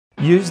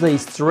Use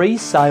these 3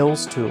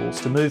 sales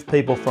tools to move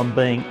people from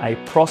being a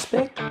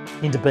prospect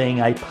into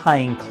being a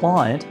paying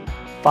client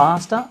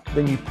faster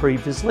than you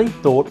previously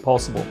thought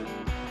possible.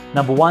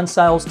 Number 1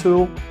 sales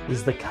tool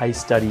is the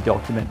case study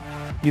document.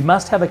 You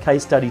must have a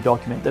case study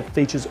document that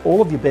features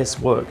all of your best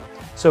work.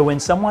 So when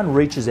someone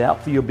reaches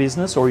out for your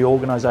business or your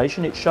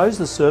organization, it shows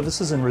the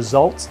services and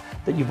results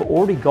that you've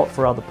already got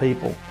for other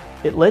people.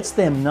 It lets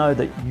them know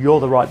that you're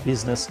the right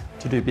business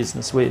to do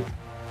business with.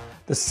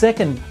 The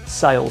second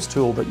sales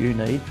tool that you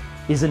need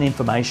is an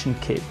information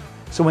kit.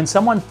 So when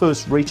someone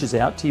first reaches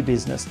out to your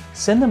business,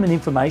 send them an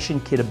information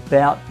kit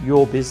about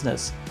your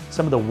business.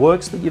 Some of the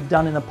works that you've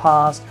done in the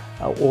past,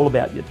 all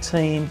about your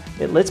team.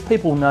 It lets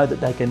people know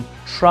that they can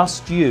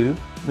trust you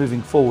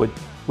moving forward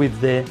with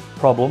their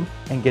problem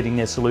and getting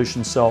their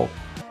solution solved.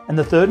 And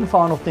the third and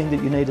final thing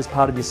that you need as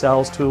part of your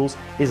sales tools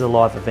is a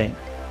live event.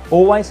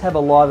 Always have a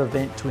live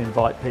event to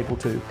invite people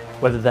to,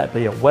 whether that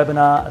be a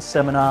webinar, a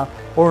seminar,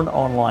 or an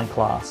online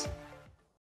class.